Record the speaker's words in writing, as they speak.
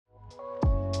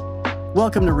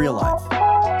Welcome to Real Life.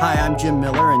 Hi, I'm Jim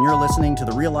Miller, and you're listening to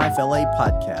the Real Life LA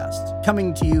podcast,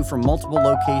 coming to you from multiple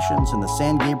locations in the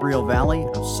San Gabriel Valley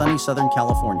of sunny Southern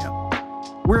California.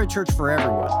 We're a church for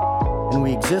everyone, and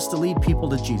we exist to lead people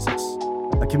to Jesus,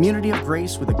 a community of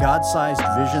grace with a God-sized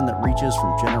vision that reaches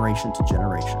from generation to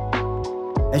generation.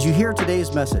 As you hear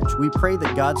today's message, we pray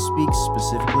that God speaks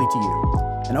specifically to you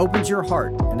and opens your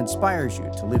heart and inspires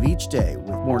you to live each day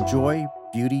with more joy,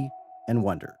 beauty, and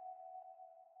wonder.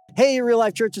 Hey, Real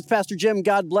Life Church, it's Pastor Jim.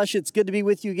 God bless you. It's good to be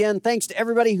with you again. Thanks to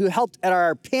everybody who helped at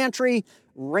our pantry,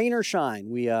 rain or shine.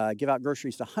 We give out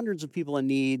groceries to hundreds of people in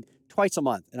need twice a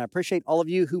month. And I appreciate all of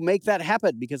you who make that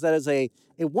happen, because that is a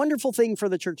wonderful thing for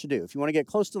the church to do. If you want to get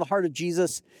close to the heart of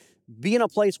Jesus, be in a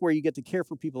place where you get to care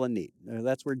for people in need.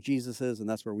 That's where Jesus is, and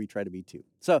that's where we try to be too.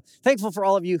 So thankful for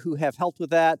all of you who have helped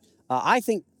with that. I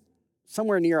think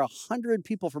somewhere near 100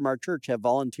 people from our church have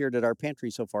volunteered at our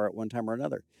pantry so far at one time or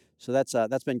another. So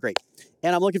that's been great.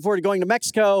 And I'm looking forward to going to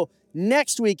Mexico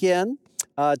next weekend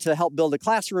to help build a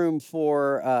classroom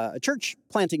for a church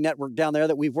planting network down there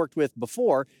that we've worked with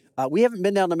before. We haven't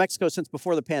been down to Mexico since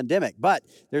before the pandemic, but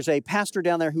there's a pastor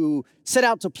down there who set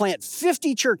out to plant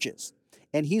 50 churches.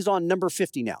 And he's on number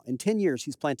 50 now. In 10 years,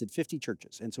 he's planted 50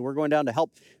 churches. And so we're going down to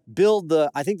help build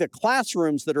the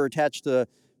classrooms that are attached to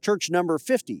church number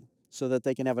 50, so that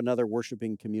they can have another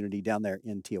worshiping community down there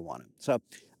in Tijuana. So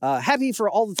happy for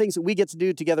all the things that we get to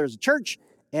do together as a church,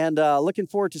 and looking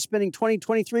forward to spending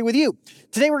 2023 with you.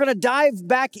 Today we're going to dive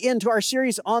back into our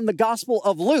series on the Gospel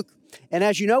of Luke. And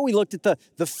as you know, we looked at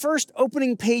the first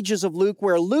opening pages of Luke,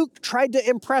 where Luke tried to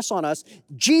impress on us,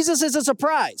 Jesus is a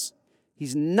surprise.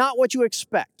 He's not what you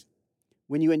expect.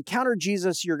 When you encounter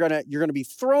Jesus, you're gonna be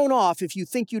thrown off if you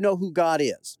think you know who God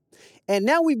is. And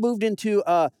now we've moved into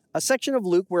a section of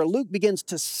Luke where Luke begins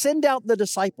to send out the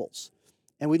disciples.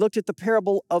 And we looked at the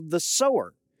parable of the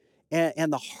sower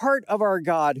and the heart of our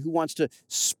God who wants to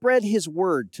spread his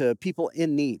word to people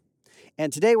in need.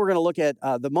 And today we're going to look at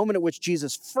the moment at which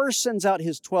Jesus first sends out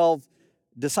his 12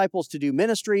 disciples to do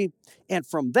ministry. And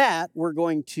from that, we're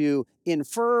going to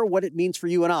infer what it means for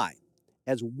you and I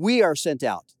as we are sent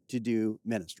out to do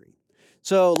ministry.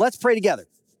 So let's pray together.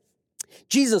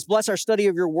 Jesus, bless our study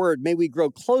of your word. May we grow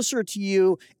closer to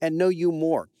you and know you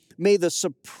more. May the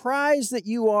surprise that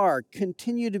you are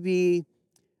continue to be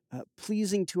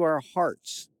pleasing to our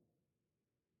hearts.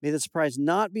 May the surprise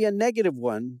not be a negative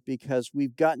one because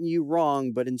we've gotten you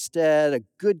wrong, but instead a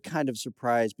good kind of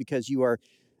surprise because you are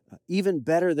even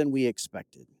better than we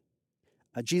expected.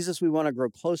 Jesus, we want to grow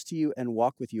close to you and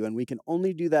walk with you, and we can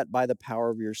only do that by the power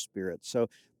of your Spirit. So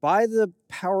by the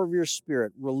power of your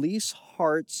Spirit, release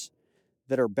hearts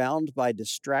that are bound by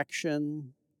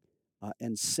distraction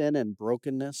and sin and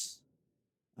brokenness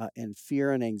and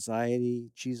fear and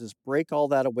anxiety. Jesus, break all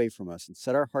that away from us and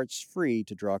set our hearts free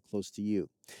to draw close to you.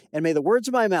 And may the words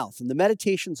of my mouth and the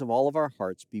meditations of all of our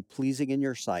hearts be pleasing in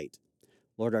your sight,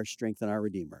 Lord, our strength and our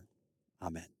Redeemer.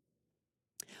 Amen.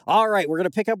 All right, we're going to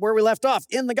pick up where we left off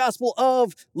in the Gospel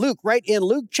of Luke, right in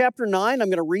Luke chapter 9. I'm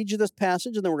going to read you this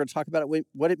passage, and then we're going to talk about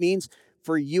what it means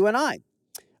for you and I.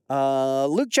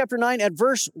 Luke chapter 9 at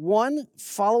verse 1,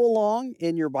 follow along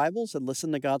in your Bibles and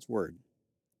listen to God's word.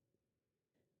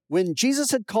 When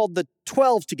Jesus had called the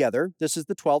 12 together, this is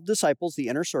the 12 disciples, the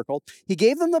inner circle, he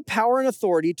gave them the power and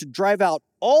authority to drive out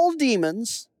all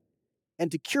demons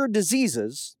and to cure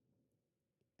diseases,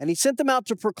 and he sent them out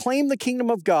to proclaim the kingdom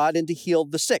of God and to heal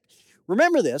the sick.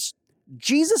 Remember this,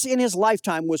 Jesus in his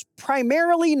lifetime was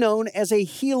primarily known as a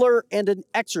healer and an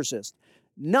exorcist,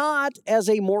 not as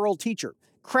a moral teacher.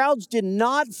 Crowds did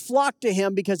not flock to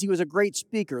him because he was a great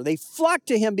speaker. They flocked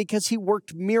to him because he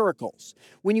worked miracles.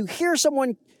 When you hear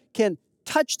someone can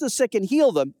touch the sick and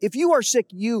heal them, if you are sick,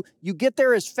 you get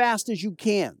there as fast as you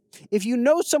can. If you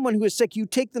know someone who is sick, you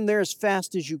take them there as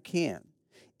fast as you can.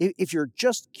 If you're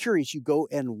just curious, you go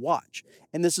and watch.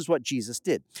 And this is what Jesus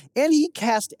did. And he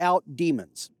cast out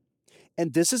demons.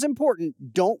 And this is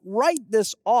important. Don't write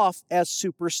this off as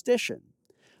superstition.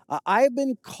 I have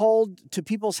been called to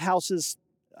people's houses,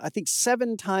 I think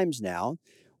 7 times now,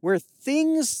 where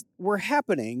things were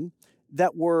happening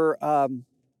that were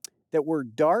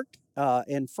dark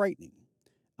and frightening.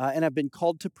 And I've been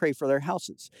called to pray for their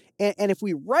houses. And if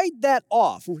we write that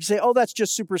off, if we say, oh, that's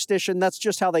just superstition, that's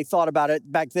just how they thought about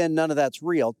it back then, none of that's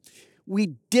real,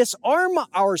 we disarm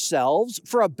ourselves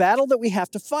for a battle that we have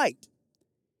to fight.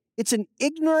 It's an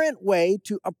ignorant way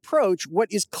to approach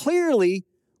what is clearly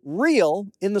real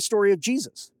in the story of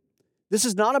Jesus. This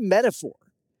is not a metaphor.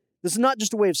 This is not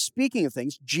just a way of speaking of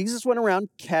things. Jesus went around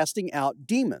casting out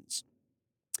demons.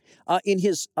 In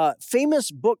his famous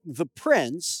book, The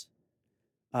Prince,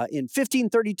 in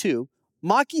 1532,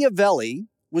 Machiavelli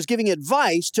was giving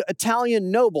advice to Italian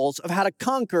nobles of how to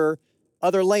conquer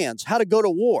other lands, how to go to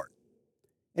war.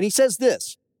 And he says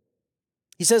this.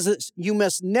 He says that you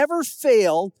must never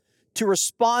fail to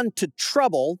respond to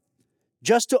trouble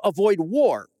just to avoid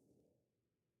war.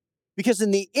 Because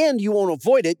in the end, you won't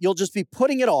avoid it. You'll just be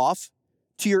putting it off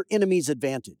to your enemy's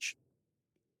advantage.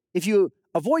 If you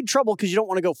avoid trouble because you don't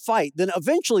want to go fight, then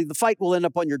eventually the fight will end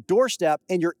up on your doorstep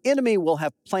and your enemy will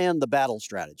have planned the battle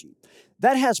strategy.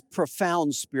 That has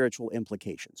profound spiritual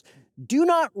implications. Do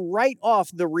not write off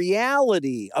the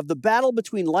reality of the battle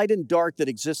between light and dark that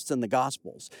exists in the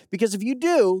Gospels. Because if you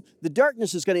do, the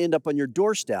darkness is going to end up on your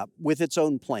doorstep with its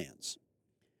own plans.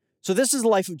 So this is the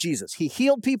life of Jesus. He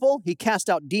healed people, he cast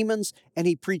out demons, and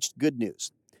he preached good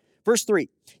news. Verse 3,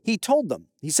 he told them,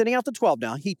 he's sending out the 12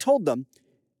 now, he told them,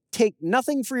 take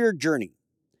nothing for your journey.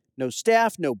 No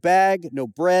staff, no bag, no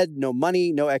bread, no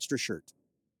money, no extra shirt.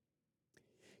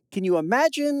 Can you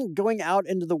imagine going out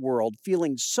into the world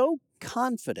feeling so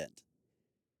confident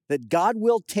that God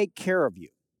will take care of you,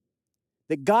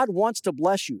 that God wants to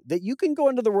bless you, that you can go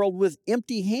into the world with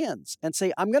empty hands and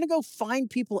say, I'm going to go find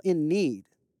people in need.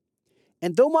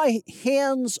 And though my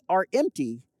hands are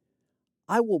empty,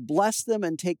 I will bless them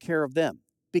and take care of them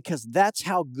because that's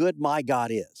how good my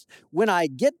God is. When I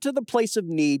get to the place of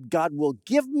need, God will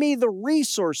give me the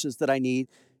resources that I need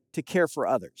to care for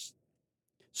others.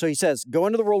 So he says, go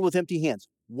into the world with empty hands.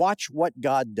 Watch what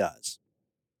God does.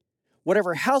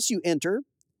 Whatever house you enter,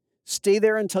 stay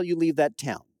there until you leave that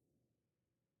town.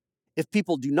 If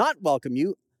people do not welcome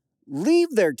you,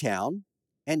 leave their town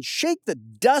and shake the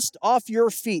dust off your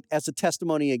feet as a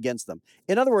testimony against them.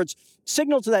 In other words,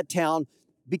 signal to that town,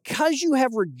 because you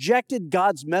have rejected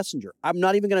God's messenger, I'm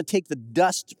not even going to take the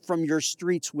dust from your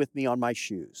streets with me on my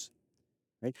shoes.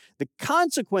 Right? The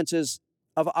consequences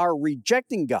of our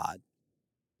rejecting God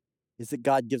is that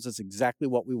God gives us exactly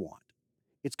what we want.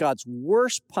 It's God's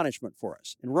worst punishment for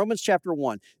us. In Romans chapter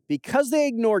 1, because they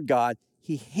ignored God,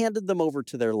 he handed them over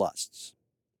to their lusts.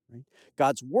 Right?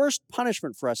 God's worst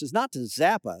punishment for us is not to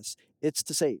zap us. It's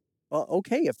to say, well,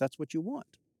 okay, if that's what you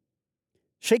want.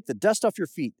 Shake the dust off your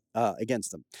feet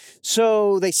against them.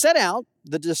 So they set out,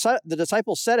 the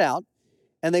disciples set out,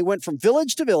 and they went from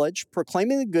village to village,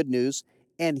 proclaiming the good news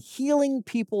and healing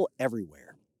people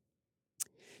everywhere.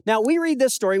 Now, we read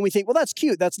this story and we think, well, that's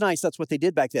cute, that's nice, that's what they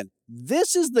did back then.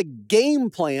 This is the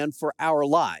game plan for our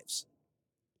lives.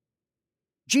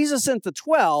 Jesus sent the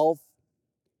 12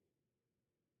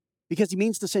 because he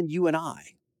means to send you and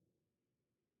I.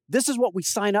 This is what we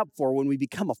sign up for when we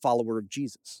become a follower of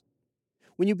Jesus.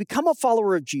 When you become a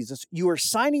follower of Jesus, you are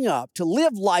signing up to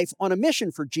live life on a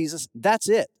mission for Jesus. That's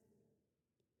it.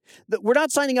 We're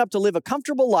not signing up to live a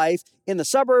comfortable life in the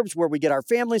suburbs where we get our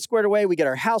family squared away, we get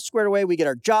our house squared away, we get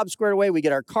our job squared away, we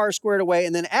get our car squared away,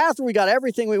 and then after we got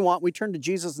everything we want, we turn to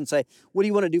Jesus and say, what do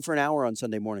you want to do for an hour on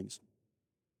Sunday mornings?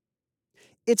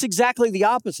 It's exactly the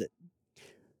opposite.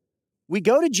 We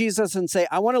go to Jesus and say,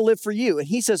 I want to live for you. And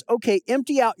he says, okay,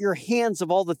 empty out your hands of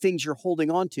all the things you're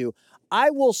holding on to. I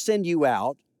will send you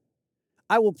out.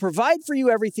 I will provide for you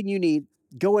everything you need.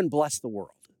 Go and bless the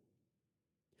world.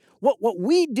 What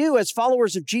we do as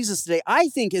followers of Jesus today, I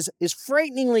think, is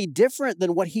frighteningly different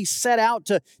than what he set out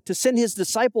to send his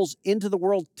disciples into the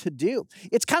world to do.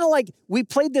 It's kind of like we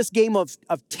played this game of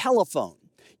telephone.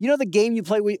 You know the game you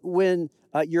play when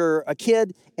you're a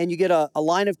kid and you get a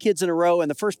line of kids in a row and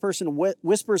the first person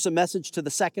whispers a message to the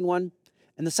second one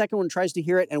and the second one tries to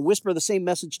hear it and whisper the same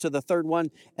message to the third one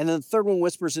and then the third one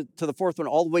whispers it to the fourth one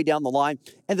all the way down the line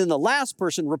and then the last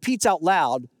person repeats out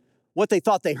loud what they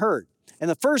thought they heard. And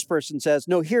the first person says,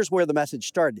 no, here's where the message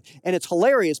started. And it's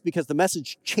hilarious because the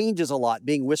message changes a lot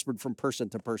being whispered from person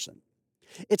to person.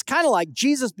 It's kind of like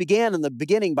Jesus began in the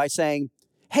beginning by saying,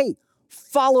 hey,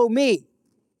 follow me.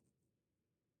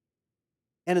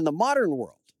 And in the modern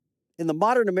world, in the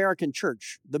modern American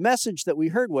church, the message that we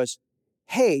heard was,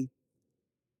 hey,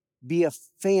 be a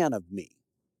fan of me.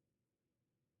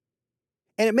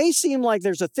 And it may seem like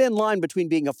there's a thin line between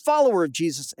being a follower of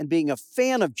Jesus and being a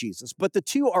fan of Jesus, but the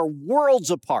two are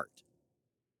worlds apart.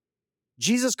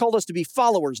 Jesus called us to be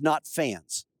followers, not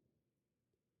fans.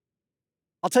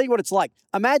 I'll tell you what it's like.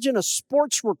 Imagine a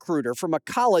sports recruiter from a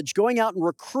college going out and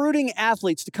recruiting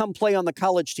athletes to come play on the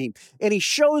college team. And he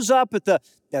shows up at the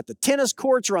tennis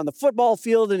courts or on the football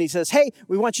field and he says, hey,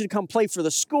 we want you to come play for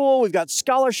the school. We've got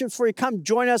scholarships for you. Come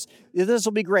join us. This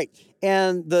will be great.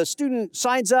 And the student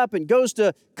signs up and goes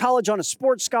to college on a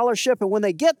sports scholarship. And when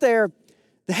they get there,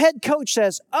 the head coach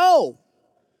says, oh,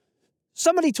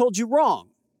 somebody told you wrong.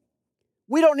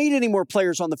 We don't need any more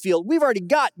players on the field. We've already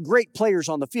got great players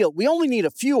on the field. We only need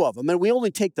a few of them, and we only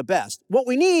take the best. What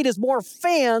we need is more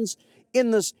fans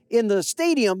in the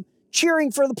stadium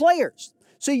cheering for the players.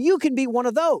 So you can be one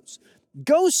of those.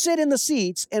 Go sit in the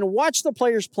seats and watch the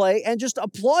players play and just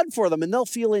applaud for them, and they'll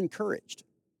feel encouraged.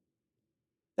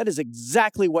 That is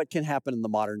exactly what can happen in the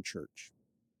modern church.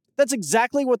 That's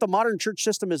exactly what the modern church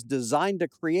system is designed to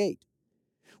create.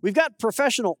 We've got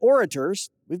professional orators.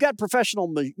 We've got professional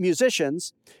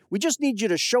musicians. We just need you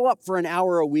to show up for an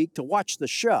hour a week to watch the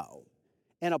show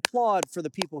and applaud for the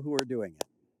people who are doing it.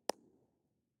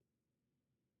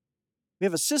 We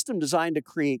have a system designed to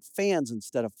create fans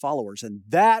instead of followers, and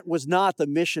that was not the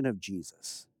mission of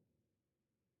Jesus.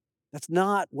 That's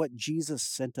not what Jesus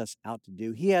sent us out to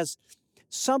do. He has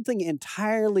something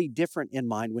entirely different in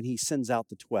mind when he sends out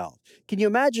the 12. Can you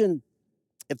imagine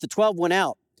if the 12 went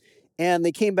out and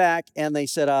they came back and they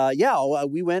said,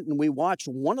 we went and we watched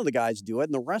one of the guys do it,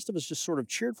 and the rest of us just sort of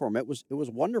cheered for him. It was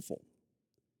wonderful.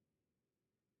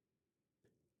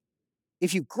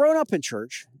 If you've grown up in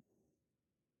church,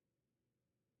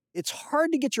 it's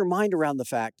hard to get your mind around the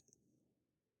fact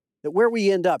that where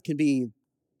we end up can be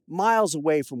miles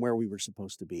away from where we were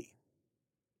supposed to be.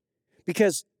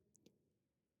 Because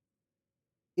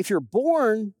if you're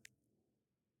born,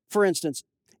 for instance,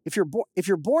 if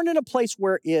you're born in a place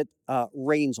where it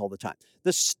rains all the time,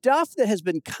 the stuff that has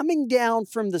been coming down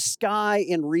from the sky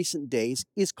in recent days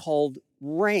is called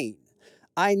rain.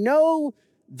 I know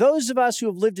those of us who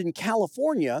have lived in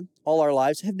California all our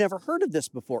lives have never heard of this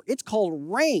before. It's called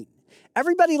rain.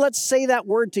 Everybody, let's say that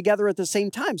word together at the same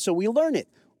time so we learn it.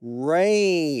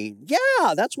 Rain.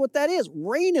 Yeah, that's what that is.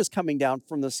 Rain is coming down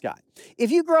from the sky. If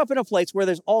you grow up in a place where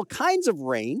there's all kinds of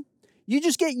rain, you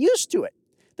just get used to it.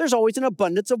 There's always an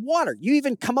abundance of water. You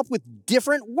even come up with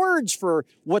different words for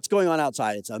what's going on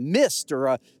outside. It's a mist or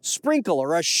a sprinkle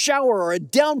or a shower or a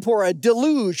downpour, a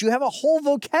deluge. You have a whole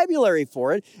vocabulary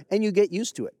for it, and you get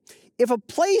used to it. If a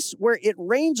place where it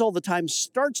rains all the time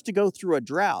starts to go through a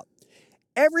drought,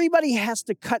 everybody has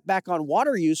to cut back on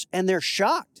water use, and they're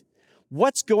shocked.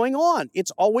 What's going on?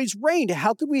 It's always rained.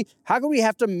 How could we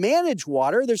have to manage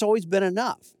water? There's always been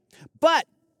enough. But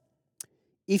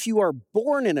if you are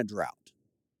born in a drought,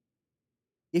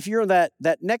 if you're that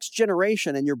next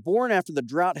generation and you're born after the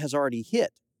drought has already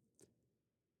hit,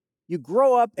 you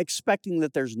grow up expecting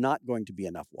that there's not going to be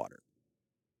enough water,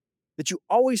 that you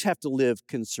always have to live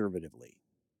conservatively,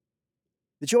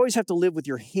 that you always have to live with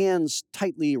your hands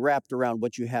tightly wrapped around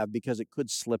what you have because it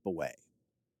could slip away.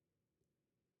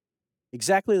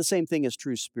 Exactly the same thing is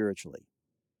true spiritually.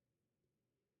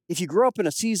 If you grow up in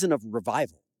a season of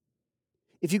revival,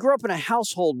 if you grow up in a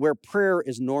household where prayer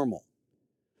is normal,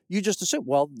 you just assume,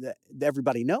 well,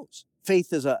 everybody knows.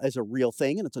 Faith is a real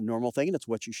thing, and it's a normal thing, and it's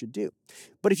what you should do.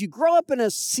 But if you grow up in a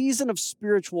season of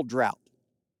spiritual drought,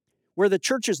 where the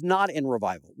church is not in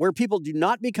revival, where people do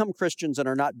not become Christians and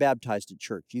are not baptized at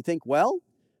church, you think, well,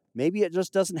 maybe it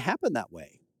just doesn't happen that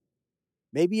way.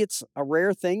 Maybe it's a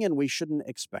rare thing and we shouldn't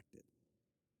expect it.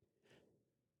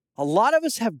 A lot of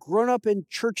us have grown up in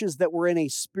churches that were in a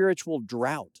spiritual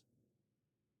drought.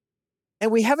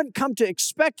 And we haven't come to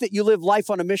expect that you live life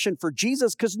on a mission for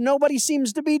Jesus because nobody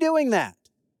seems to be doing that.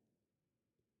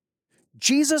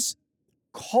 Jesus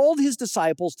called his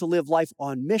disciples to live life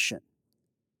on mission.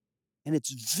 And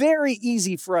it's very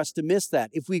easy for us to miss that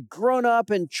if we've grown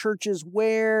up in churches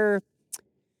where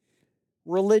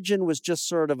religion was just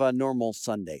sort of a normal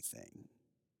Sunday thing.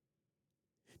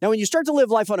 Now, when you start to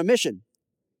live life on a mission,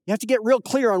 you have to get real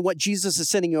clear on what Jesus is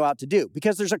sending you out to do,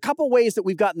 because there's a couple ways that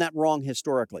we've gotten that wrong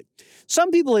historically. Some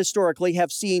people historically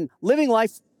have seen living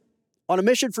life on a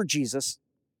mission for Jesus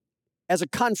as a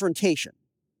confrontation.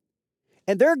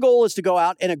 And their goal is to go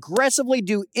out and aggressively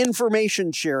do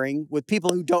information sharing with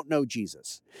people who don't know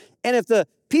Jesus. And if the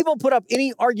people put up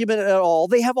any argument at all,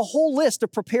 they have a whole list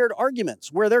of prepared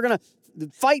arguments where they're going to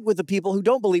fight with the people who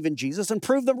don't believe in Jesus and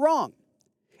prove them wrong.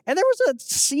 And there was a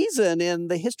season in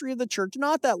the history of the church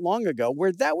not that long ago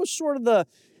where that was sort of the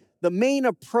main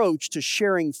approach to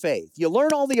sharing faith. You learn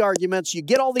all the arguments, you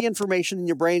get all the information in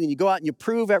your brain, and you go out and you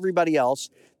prove everybody else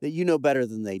that you know better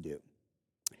than they do.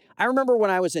 I remember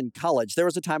when I was in college, there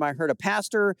was a time I heard a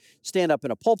pastor stand up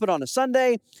in a pulpit on a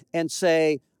Sunday and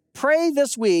say, pray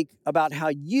this week about how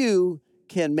you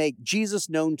can make Jesus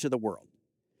known to the world.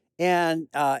 And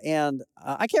I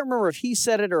can't remember if he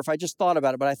said it or if I just thought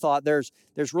about it, but I thought there's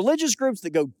religious groups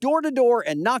that go door to door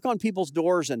and knock on people's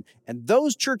doors, and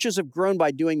those churches have grown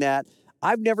by doing that.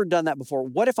 I've never done that before.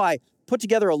 What if I put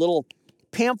together a little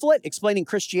pamphlet explaining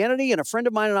Christianity, and a friend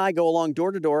of mine and I go along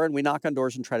door to door and we knock on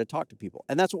doors and try to talk to people?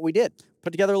 And that's what we did.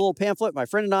 Put together a little pamphlet. My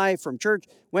friend and I from church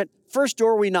went, first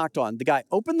door we knocked on. The guy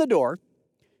opened the door,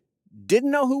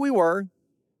 didn't know who we were.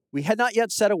 We had not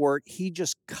yet said a word. He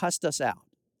just cussed us out.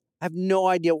 I have no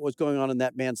idea what was going on in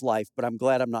that man's life, but I'm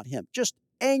glad I'm not him. Just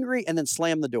angry and then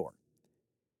slammed the door.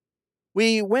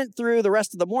 We went through the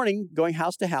rest of the morning going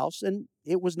house to house, and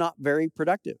it was not very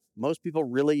productive. Most people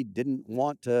really didn't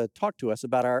want to talk to us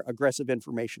about our aggressive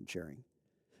information sharing.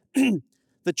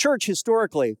 The church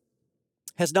historically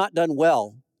has not done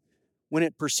well when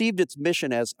it perceived its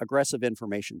mission as aggressive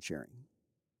information sharing.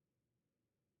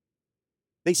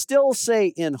 They still say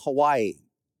in Hawaii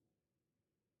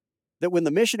that when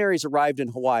the missionaries arrived in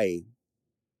Hawaii,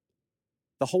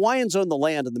 the Hawaiians owned the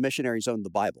land and the missionaries owned the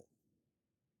Bible.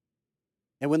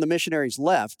 And when the missionaries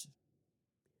left,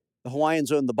 the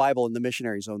Hawaiians owned the Bible and the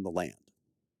missionaries owned the land.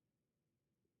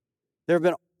 There have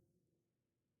been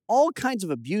all kinds of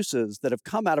abuses that have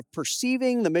come out of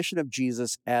perceiving the mission of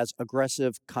Jesus as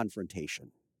aggressive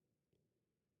confrontation.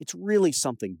 It's really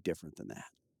something different than that.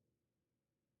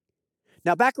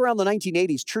 Now, back around the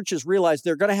 1980s, churches realized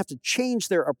they're going to have to change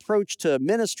their approach to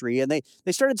ministry, and they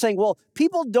started saying, well,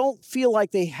 people don't feel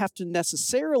like they have to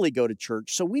necessarily go to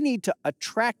church, so we need to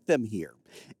attract them here.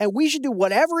 And we should do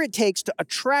whatever it takes to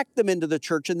attract them into the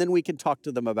church, and then we can talk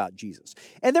to them about Jesus.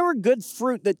 And there were good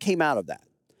fruit that came out of that.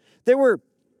 There was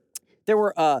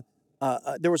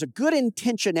a good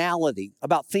intentionality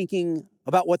about thinking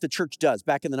about what the church does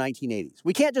back in the 1980s.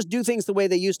 We can't just do things the way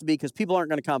they used to be because people aren't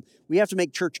going to come. We have to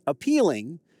make church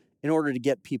appealing in order to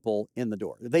get people in the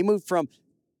door. They moved from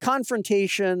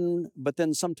confrontation, but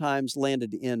then sometimes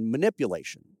landed in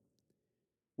manipulation,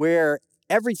 where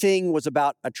everything was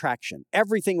about attraction.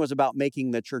 Everything was about making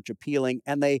the church appealing,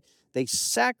 and they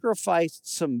sacrificed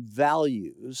some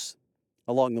values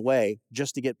along the way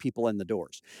just to get people in the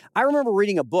doors. I remember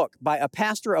reading a book by a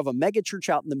pastor of a megachurch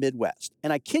out in the Midwest,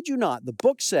 and I kid you not, the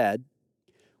book said,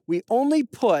 we only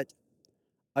put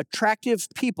attractive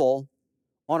people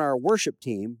on our worship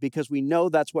team because we know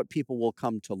that's what people will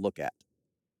come to look at.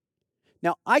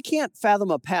 Now, I can't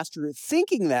fathom a pastor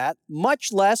thinking that,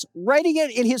 much less writing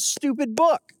it in his stupid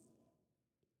book.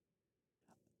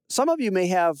 Some of you may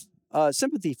have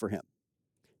sympathy for him,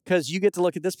 because you get to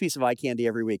look at this piece of eye candy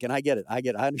every week, and I get it.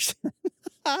 I understand.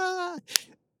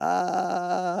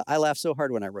 I laughed so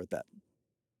hard when I wrote that.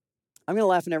 I'm going to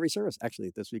laugh in every service,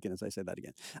 actually, this weekend as I say that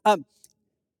again.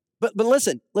 But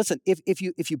listen. If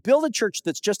you build a church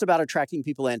that's just about attracting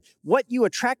people in, what you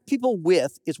attract people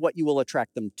with is what you will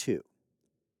attract them to.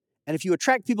 And if you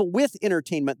attract people with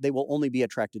entertainment, they will only be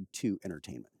attracted to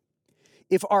entertainment.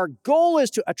 If our goal is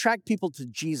to attract people to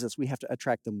Jesus, we have to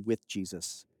attract them with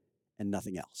Jesus and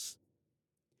nothing else.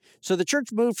 So the church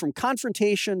moved from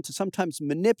confrontation to sometimes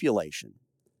manipulation.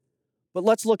 But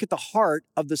let's look at the heart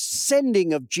of the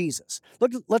sending of Jesus.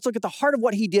 Let's look at the heart of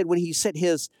what he did when he sent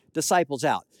his disciples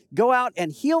out. Go out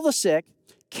and heal the sick,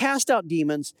 cast out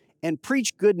demons, and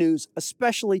preach good news,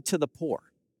 especially to the poor.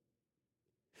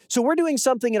 So we're doing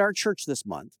something in our church this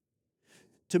month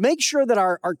to make sure that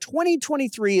our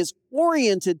 2023 is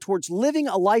oriented towards living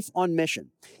a life on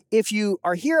mission. If you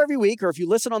are here every week, or if you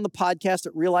listen on the podcast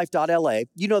at reallife.la,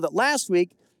 you know that last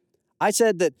week I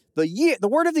said that the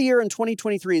word of the year in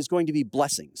 2023 is going to be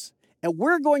blessings. And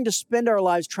we're going to spend our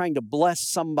lives trying to bless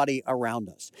somebody around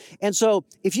us. And so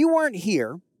if you weren't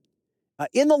here,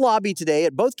 in the lobby today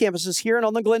at both campuses, here and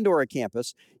on the Glendora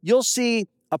campus, you'll see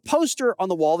a poster on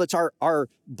the wall that's our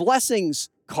blessings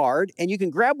card, and you can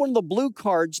grab one of the blue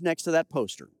cards next to that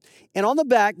poster. And on the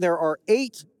back, there are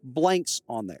 8 blanks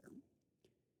on there,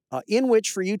 in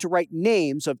which for you to write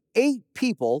names of 8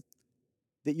 people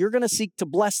that you're going to seek to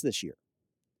bless this year.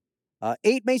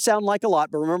 8 may sound like a lot,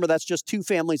 but remember that's just 2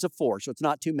 families of 4, so it's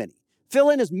not too many. Fill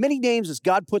in as many names as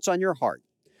God puts on your heart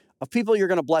of people you're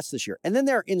going to bless this year. And then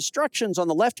there are instructions on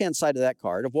the left-hand side of that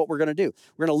card of what we're going to do.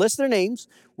 We're going to list their names.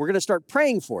 We're going to start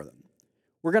praying for them.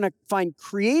 We're going to find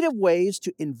creative ways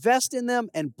to invest in them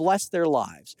and bless their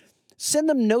lives. Send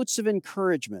them notes of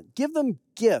encouragement. Give them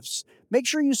gifts. Make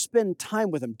sure you spend time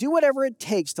with them. Do whatever it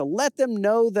takes to let them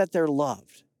know that they're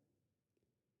loved.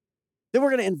 Then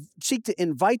we're going to seek to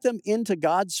invite them into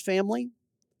God's family,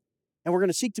 and we're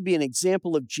going to seek to be an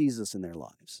example of Jesus in their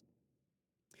lives.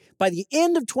 By the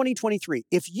end of 2023,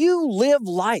 if you live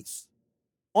life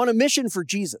on a mission for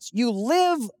Jesus, you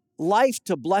live life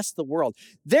to bless the world,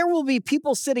 there will be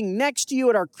people sitting next to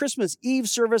you at our Christmas Eve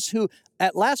service who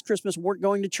at last Christmas weren't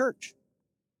going to church.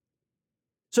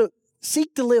 So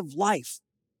seek to live life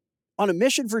on a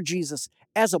mission for Jesus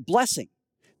as a blessing,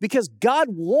 because God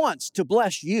wants to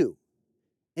bless you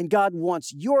and God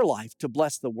wants your life to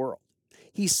bless the world.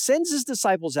 He sends his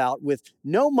disciples out with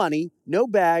no money, no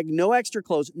bag, no extra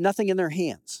clothes, nothing in their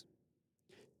hands.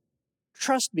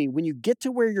 Trust me, when you get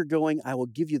to where you're going, I will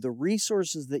give you the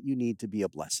resources that you need to be a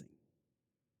blessing.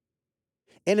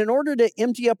 And in order to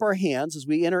empty up our hands as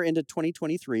we enter into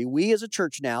 2023, we as a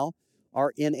church now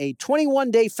are in a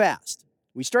 21-day fast.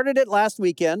 We started it last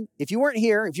weekend. If you weren't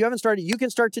here, if you haven't started, you can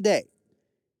start today.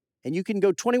 And you can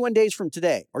go 21 days from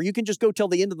today, or you can just go till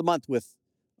the end of the month with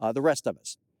the rest of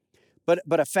us.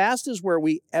 But a fast is where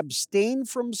we abstain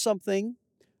from something.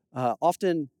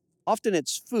 Often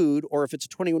it's food, or if it's a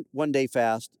 21-day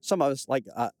fast, some of us, like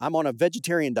I'm on a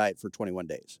vegetarian diet for 21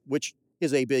 days, which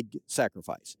is a big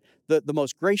sacrifice. The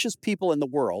most gracious people in the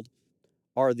world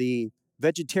are the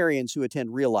vegetarians who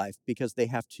attend Real Life, because they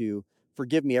have to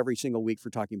forgive me every single week for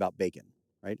talking about bacon,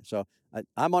 right? So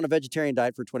I'm on a vegetarian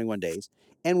diet for 21 days,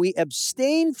 and we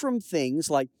abstain from things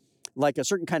like a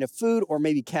certain kind of food, or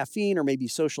maybe caffeine, or maybe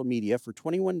social media for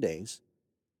 21 days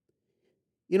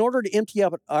in order to empty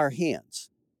up our hands,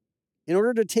 in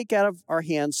order to take out of our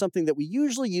hands something that we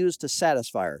usually use to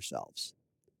satisfy ourselves.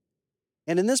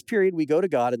 And in this period, we go to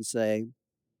God and say,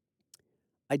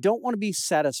 I don't want to be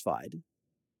satisfied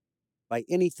by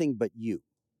anything but you.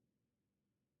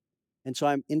 And so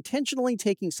I'm intentionally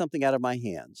taking something out of my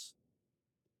hands.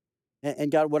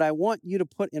 And God, what I want you to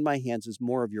put in my hands is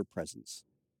more of your presence,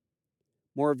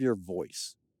 more of your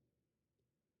voice,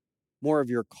 more of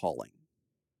your calling.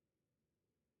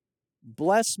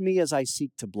 Bless me as I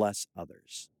seek to bless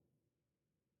others.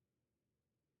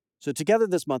 So together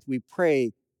this month, we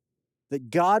pray that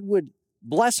God would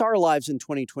bless our lives in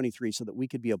 2023 so that we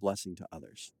could be a blessing to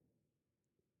others.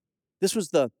 This was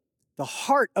the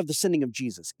heart of the sending of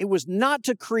Jesus. It was not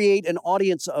to create an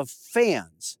audience of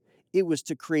fans. It was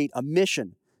to create a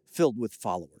mission filled with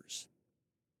followers.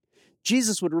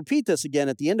 Jesus would repeat this again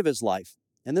at the end of his life,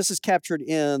 and this is captured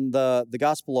in the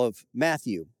Gospel of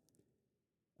Matthew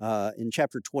in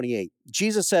chapter 28.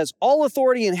 Jesus says, all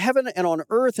authority in heaven and on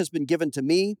earth has been given to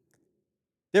me.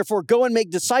 Therefore, go and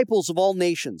make disciples of all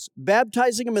nations,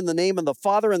 baptizing them in the name of the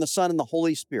Father and the Son and the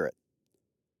Holy Spirit,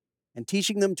 and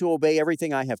teaching them to obey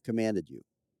everything I have commanded you.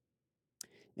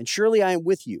 And surely I am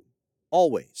with you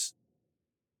always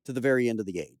to the very end of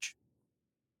the age.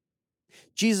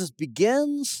 Jesus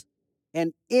begins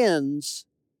and ends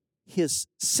his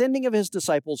sending of his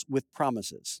disciples with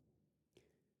promises.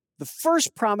 The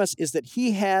first promise is that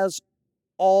he has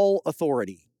all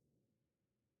authority.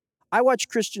 I watch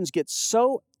Christians get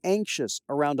so anxious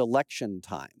around election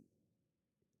time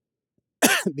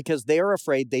because they are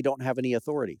afraid they don't have any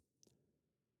authority.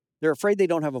 They're afraid they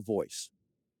don't have a voice,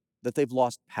 that they've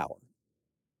lost power.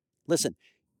 Listen,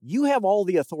 you have all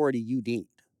the authority you need.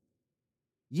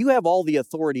 You have all the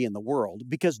authority in the world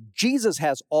because Jesus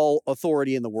has all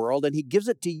authority in the world, and he gives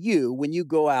it to you when you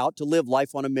go out to live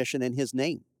life on a mission in his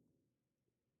name.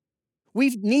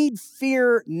 We need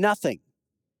fear nothing.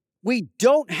 We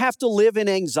don't have to live in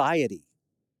anxiety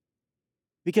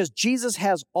because Jesus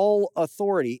has all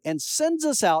authority and sends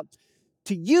us out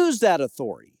to use that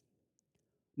authority,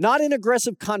 not in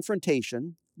aggressive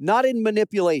confrontation, not in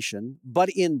manipulation, but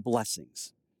in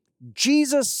blessings.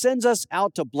 Jesus sends us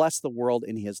out to bless the world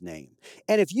in his name.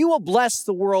 And if you will bless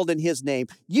the world in his name,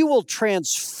 you will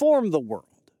transform the world.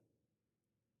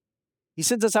 He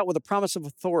sends us out with a promise of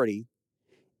authority,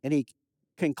 and he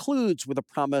concludes with a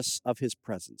promise of his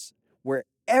presence.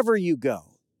 Wherever you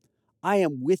go, I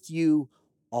am with you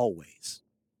always.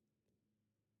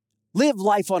 Live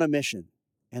life on a mission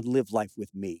and live life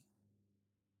with me.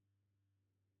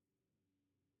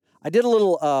 I did a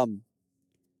little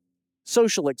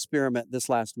social experiment this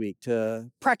last week to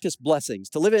practice blessings,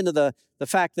 to live into the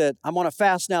fact that I'm on a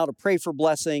fast now to pray for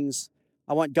blessings.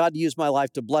 I want God to use my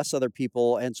life to bless other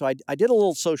people. And so I did a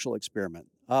little social experiment.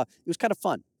 It was kind of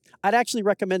fun. I'd actually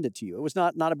recommend it to you. It was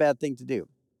not a bad thing to do.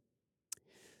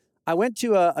 I went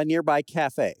to a nearby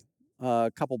cafe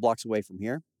a couple blocks away from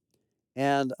here,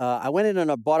 and I went in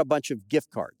and I bought a bunch of gift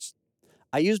cards.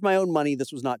 I used my own money.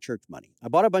 This was not church money. I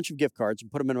bought a bunch of gift cards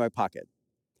and put them in my pocket.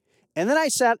 And then I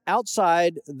sat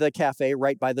outside the cafe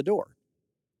right by the door.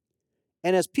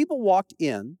 And as people walked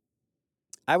in,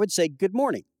 I would say, good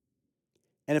morning.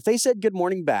 And if they said good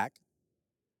morning back,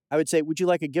 I would say, would you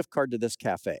like a gift card to this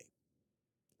cafe?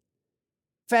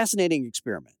 Fascinating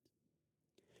experiment.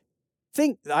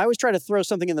 I always try to throw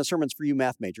something in the sermons for you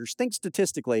math majors. Think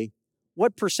statistically,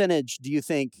 what percentage do you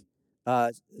think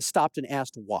stopped and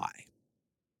asked why?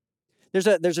 There's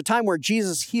a time where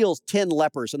Jesus heals 10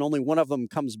 lepers and only one of them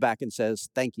comes back and says,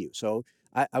 thank you. So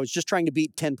I was just trying to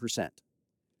beat 10%,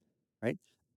 right?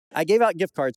 I gave out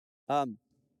gift cards.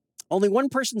 Only one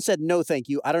person said no, thank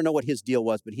you. I don't know what his deal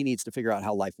was, but he needs to figure out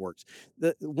how life works.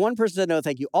 The one person said no,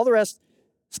 thank you. All the rest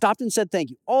stopped and said thank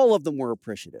you. All of them were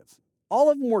appreciative. All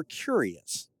of them were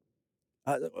curious.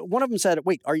 One of them said,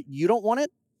 wait, you don't want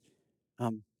it?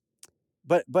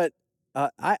 But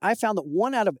I found that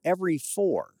 1 out of every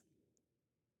 4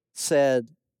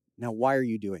 said, "Now, why are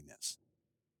you doing this?"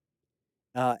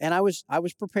 And I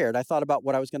was prepared. I thought about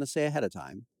what I was going to say ahead of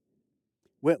time.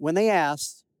 When they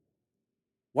asked,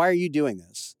 "Why are you doing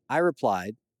this?" I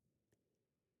replied,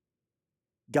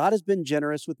 "God has been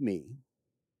generous with me,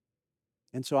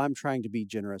 and so I'm trying to be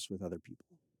generous with other people."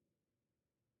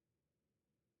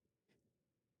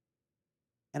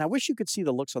 And I wish you could see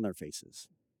the looks on their faces.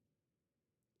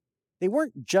 They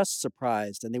weren't just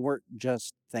surprised and they weren't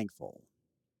just thankful.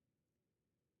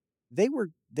 They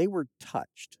were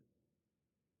touched.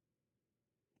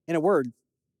 In a word,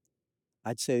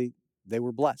 I'd say they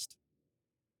were blessed.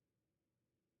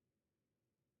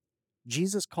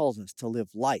 Jesus calls us to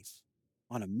live life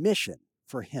on a mission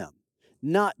for Him,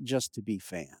 not just to be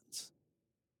fans.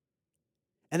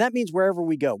 And that means wherever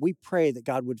we go, we pray that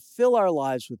God would fill our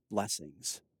lives with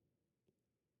blessings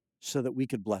so that we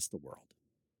could bless the world.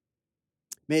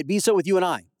 May it be so with you and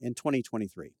I in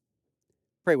 2023.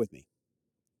 Pray with me.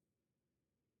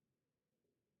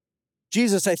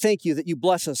 Jesus, I thank you that you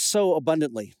bless us so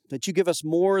abundantly, that you give us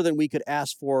more than we could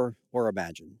ask for or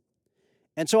imagine.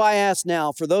 And so I ask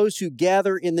now for those who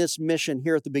gather in this mission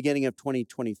here at the beginning of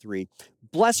 2023,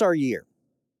 bless our year.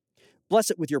 Bless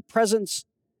it with your presence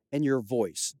and your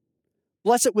voice.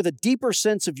 Bless it with a deeper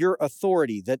sense of your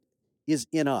authority that is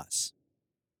in us.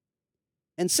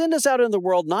 And send us out in the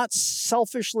world not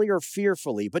selfishly or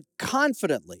fearfully, but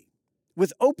confidently,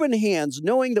 with open hands,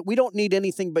 knowing that we don't need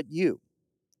anything but you.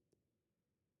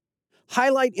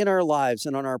 Highlight in our lives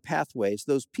and on our pathways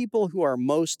those people who are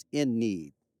most in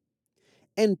need.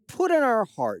 And put in our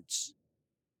hearts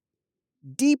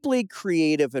deeply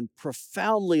creative and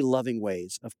profoundly loving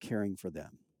ways of caring for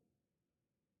them.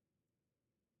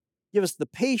 Give us the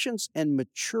patience and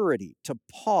maturity to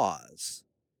pause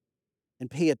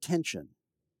and pay attention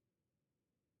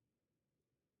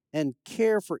and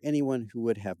care for anyone who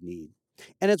would have need.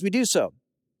 And as we do so,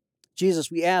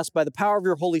 Jesus, we ask by the power of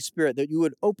your Holy Spirit that you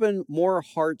would open more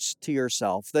hearts to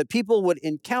yourself, that people would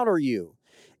encounter you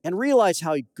and realize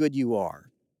how good you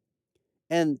are,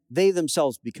 and they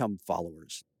themselves become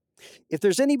followers. If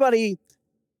there's anybody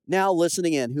now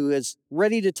listening in who is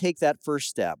ready to take that first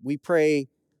step, we pray,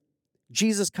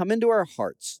 Jesus, come into our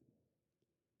hearts.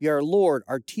 Be our Lord,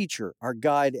 our teacher, our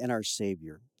guide, and our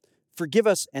Savior. Forgive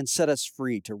us and set us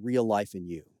free to real life in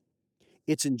you.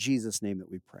 It's in Jesus' name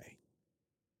that we pray.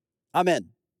 Amen.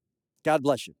 God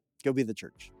bless you. Go be the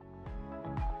church.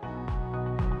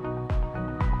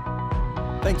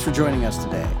 Thanks for joining us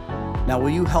today. Now, will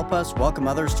you help us welcome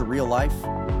others to Real Life?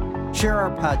 Share our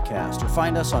podcast or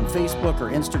find us on Facebook or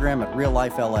Instagram at Real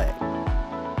Life LA.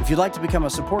 If you'd like to become a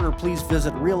supporter, please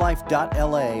visit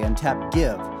reallife.la and tap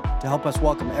Give to help us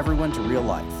welcome everyone to Real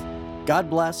Life. God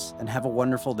bless and have a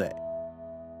wonderful day.